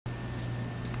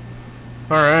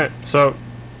Alright, so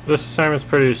this assignment is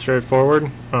pretty straightforward.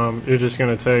 You're just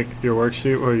going to take your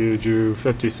worksheet where you drew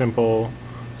 50 simple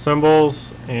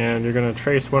symbols and you're going to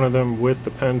trace one of them with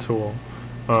the pen tool.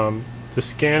 To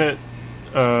scan it,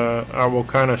 I will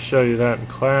kind of show you that in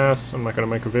class. I'm not going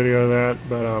to make a video of that,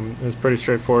 but it's pretty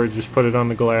straightforward. You just put it on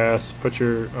the glass, put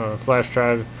your flash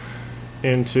drive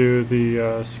into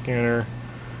the scanner,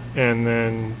 and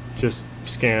then just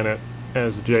scan it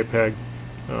as a JPEG.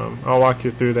 I'll walk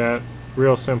you through that.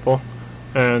 Real simple,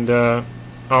 and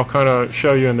I'll kind of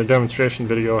show you in the demonstration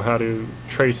video how to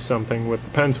trace something with the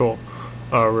pen tool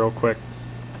real quick.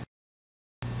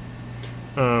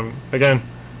 Again,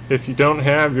 if you don't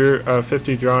have your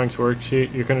 50 drawings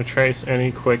worksheet, you're going to trace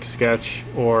any quick sketch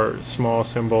or small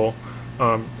symbol.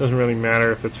 Doesn't really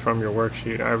matter if it's from your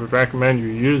worksheet. I would recommend you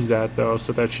use that though,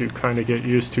 so that you kind of get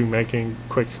used to making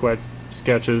quick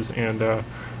sketches and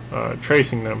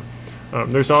tracing them.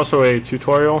 There's also a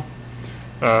tutorial,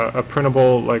 a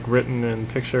printable, like written in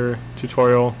picture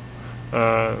tutorial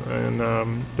in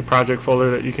the project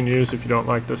folder that you can use if you don't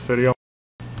like this video.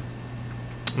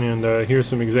 And here's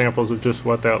some examples of just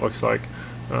what that looks like.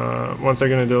 Once I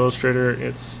get into Illustrator,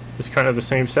 it's kind of the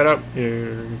same setup.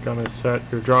 You're going to set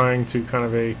your drawing to kind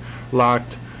of a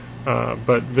locked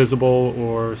but visible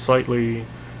or slightly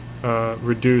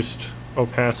reduced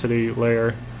opacity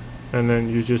layer, and then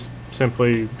you just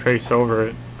simply trace over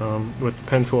it with the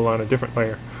pen tool on a different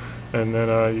layer, and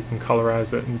then you can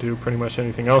colorize it and do pretty much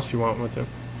anything else you want with it.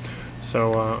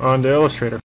 So on to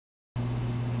Illustrator.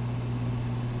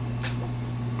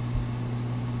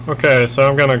 Okay, so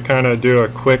I'm going to kind of do a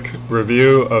quick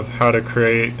review of how to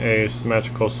create a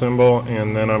symmetrical symbol,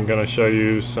 and then I'm going to show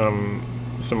you some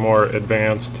more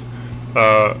advanced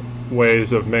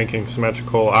ways of making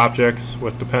symmetrical objects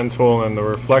with the pen tool and the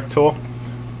reflect tool.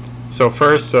 So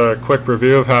first, a quick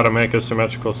review of how to make a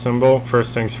symmetrical symbol.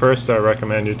 First things first, I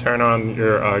recommend you turn on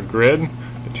your grid,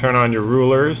 turn on your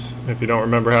rulers. If you don't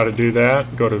remember how to do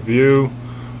that, go to View,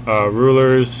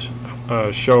 Rulers,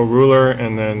 Show Ruler,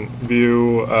 and then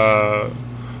View,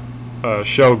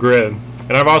 Show Grid.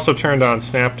 And I've also turned on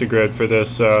Snap to Grid for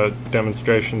this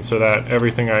demonstration, so that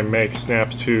everything I make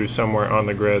snaps to somewhere on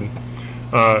the grid.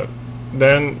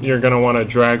 Then you're going to want to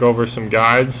drag over some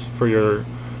guides for your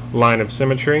line of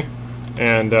symmetry,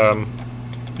 and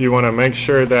you want to make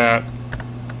sure that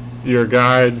your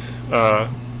guides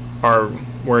are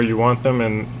where you want them,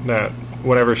 and that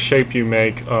whatever shape you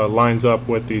make lines up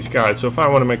with these guides. So if I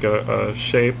want to make a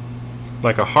shape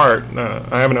like a heart,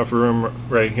 I have enough room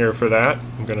right here for that.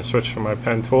 I'm going to switch from my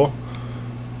pen tool,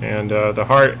 and the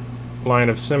heart line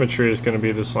of symmetry is going to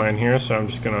be this line here, so I'm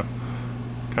just going to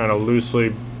kind of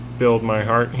loosely build my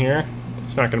heart here.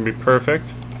 It's not going to be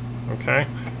perfect. Okay.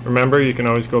 Remember, you can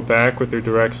always go back with your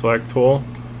direct select tool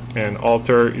and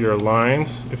alter your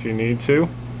lines if you need to.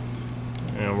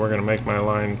 And we're going to make my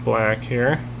line black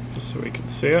here just so we can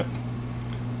see it.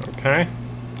 Okay.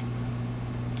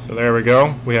 So there we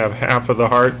go. We have half of the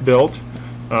heart built.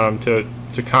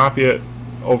 To copy it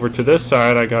over to this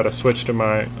side, I got to switch to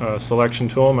my selection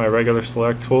tool, my regular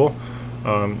select tool,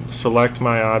 select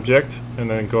my object, and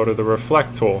then go to the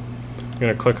reflect tool. I'm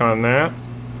going to click on that.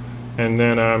 And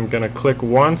then I'm going to click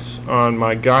once on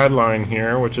my guideline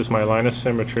here, which is my line of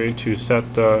symmetry, to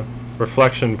set the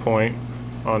reflection point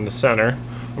on the center.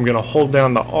 I'm going to hold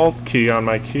down the Alt key on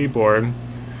my keyboard,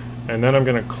 and then I'm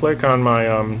going to click on my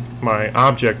my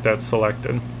object that's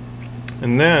selected.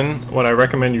 And then what I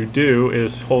recommend you do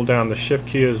is hold down the Shift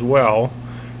key as well.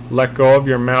 Let go of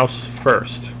your mouse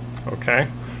first, okay?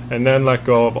 And then let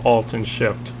go of Alt and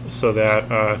Shift, so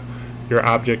that your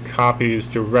object copies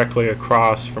directly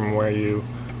across from where you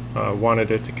wanted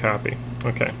it to copy.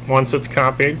 Okay, once it's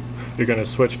copied, you're going to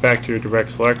switch back to your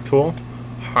direct select tool,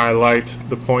 highlight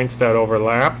the points that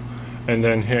overlap, and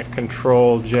then hit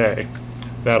Control J.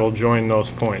 That'll join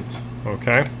those points.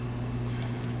 Okay,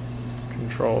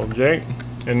 Control J,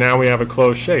 and now we have a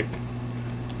closed shape.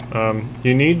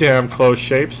 You need to have closed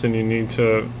shapes, and you need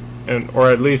to, or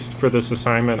at least for this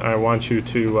assignment, I want you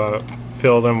to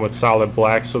fill them with solid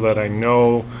black so that I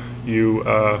know you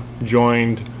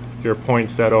joined your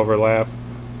points that overlap.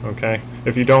 Okay,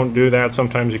 if you don't do that,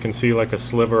 sometimes you can see like a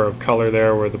sliver of color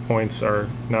there where the points are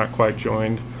not quite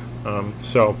joined.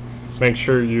 So make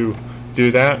sure you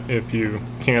do that. If you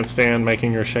can't stand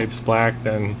making your shapes black,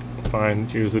 then fine,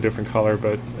 use a different color,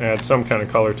 but add some kind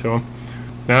of color to them.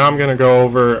 Now I'm going to go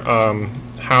over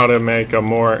how to make a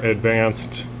more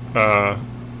advanced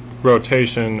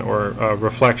rotation or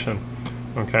reflection.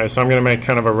 Okay, so I'm going to make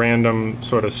kind of a random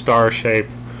sort of star shape,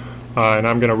 and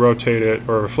I'm going to rotate it,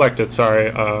 or reflect it,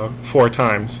 sorry, 4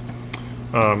 times.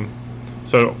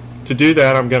 So to do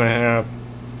that, I'm going to have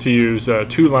to use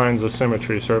 2 lines of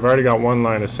symmetry. So I've already got 1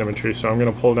 line of symmetry, so I'm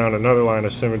going to pull down another line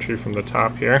of symmetry from the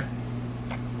top here.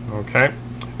 Okay,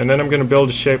 and then I'm going to build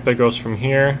a shape that goes from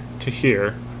here to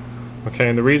here. Okay,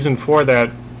 and the reason for that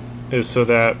is so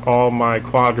that all my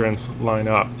quadrants line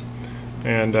up,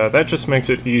 and that just makes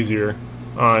it easier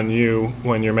on you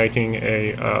when you're making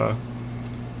a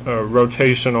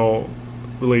rotationally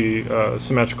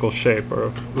symmetrical shape,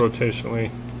 or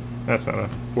rotationally, that's not a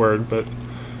word, but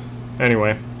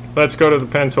anyway, let's go to the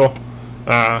pen tool.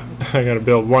 I got to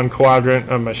build 1 quadrant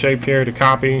of my shape here to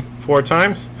copy 4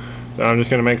 times. So I'm just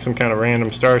going to make some kind of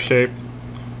random star shape.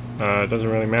 It doesn't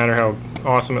really matter how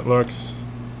awesome it looks.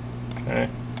 Okay.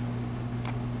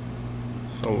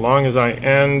 So long as I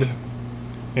end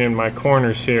in my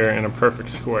corners here in a perfect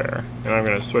square, and I'm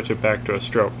going to switch it back to a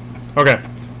stroke. Okay,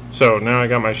 so now I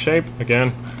got my shape.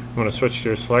 Again, I'm going to switch to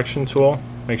your selection tool.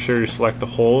 Make sure you select the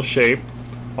whole shape.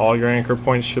 All your anchor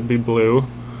points should be blue.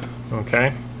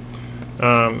 Okay,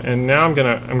 and now I'm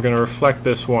gonna reflect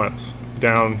this once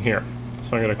down here.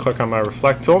 So I'm going to click on my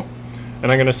reflect tool,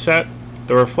 and I'm going to set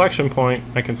the reflection point.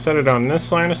 I can set it on this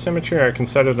line of symmetry, or I can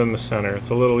set it in the center. It's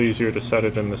a little easier to set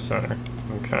it in the center.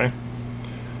 Okay,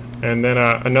 and then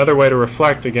another way to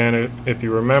reflect, again, if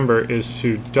you remember, is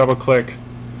to double click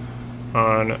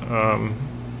on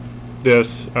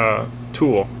this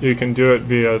tool. You can do it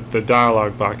via the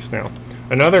dialog box now.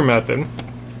 Another method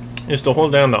is to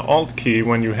hold down the Alt key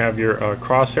when you have your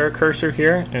crosshair cursor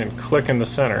here and click in the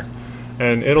center.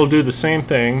 And it'll do the same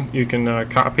thing. You can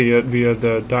copy it via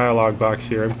the dialog box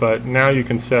here, but now you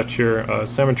can set your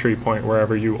symmetry point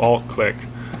wherever you Alt click.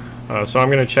 So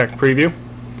I'm going to check preview,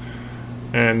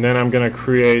 and then I'm going to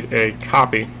create a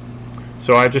copy.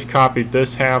 So I just copied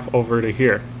this half over to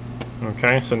here.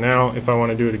 Okay, so now if I want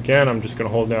to do it again, I'm just going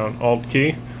to hold down Alt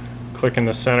key, click in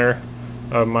the center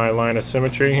of my line of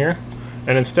symmetry here,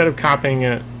 and instead of copying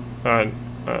it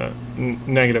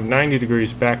negative 90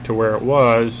 degrees back to where it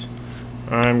was,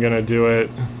 I'm going to do it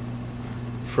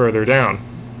further down.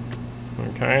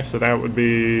 Okay, so that would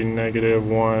be negative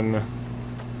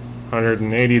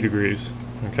 180 degrees.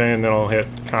 Okay, and then I'll hit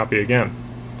copy again.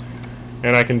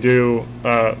 And I can do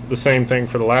the same thing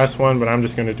for the last one, but I'm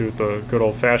just going to do it the good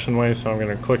old-fashioned way. So I'm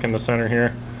going to click in the center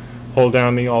here, hold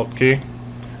down the Alt key,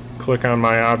 click on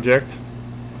my object,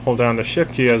 hold down the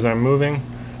Shift key as I'm moving,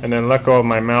 and then let go of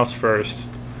my mouse first,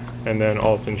 and then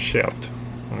Alt and Shift.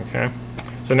 Okay.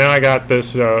 So now I got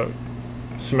this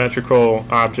symmetrical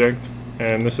object,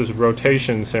 and this is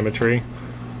rotation symmetry,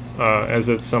 as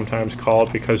it's sometimes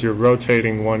called, because you're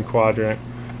rotating 1 quadrant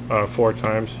 4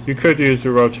 times. You could use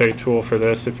the rotate tool for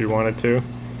this if you wanted to.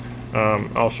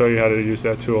 I'll show you how to use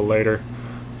that tool later.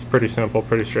 It's pretty simple,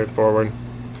 pretty straightforward.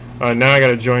 Now I got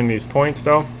to join these points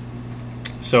though.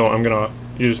 So I'm going to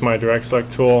use my direct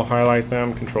select tool, highlight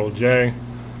them, Control J,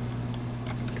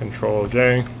 Control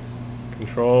J,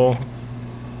 Control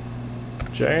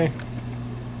J.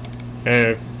 And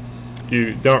if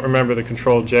you don't remember the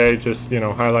Control J, just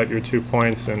highlight your 2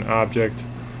 points, and object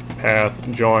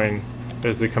path join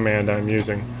is the command I'm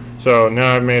using. So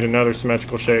now I've made another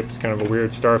symmetrical shape. It's kind of a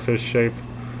weird starfish shape.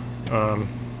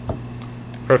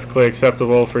 Perfectly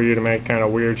acceptable for you to make kind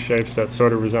of weird shapes that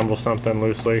sort of resemble something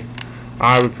loosely.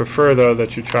 I would prefer though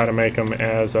that you try to make them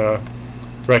as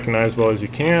recognizable as you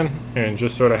can, and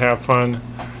just sort of have fun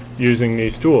using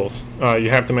these tools. You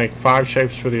have to make 5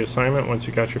 shapes for the assignment. Once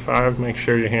you got your 5, make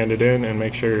sure you hand it in, and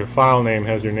make sure your file name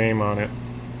has your name on it.